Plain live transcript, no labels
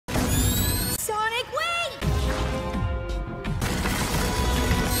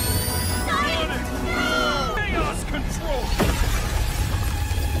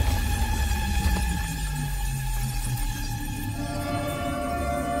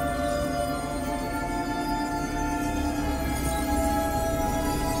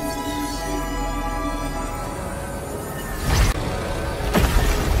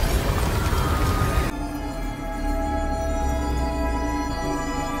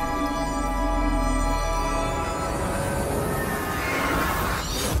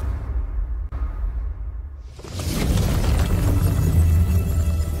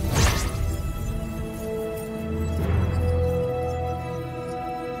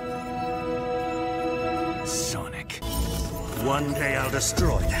Sonic. One day I'll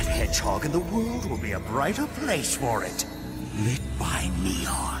destroy that hedgehog and the world will be a brighter place for it. Lit by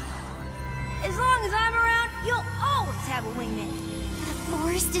neon. As long as I'm around, you'll always have a wingman. The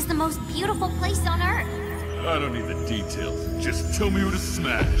forest is the most beautiful place on Earth. I don't need the details. Just tell me who to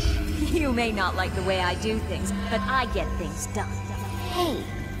smash. You may not like the way I do things, but I get things done. Hey,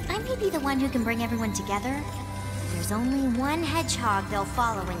 I may be the one who can bring everyone together. There's only one hedgehog they'll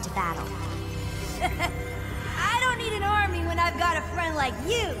follow into battle. I don't need an army when I've got a friend like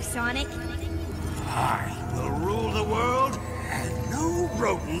you, Sonic. I will rule the world, and no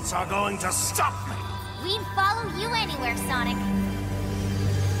rodents are going to stop me. We'd follow you anywhere, Sonic.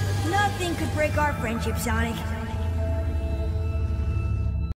 Nothing could break our friendship, Sonic.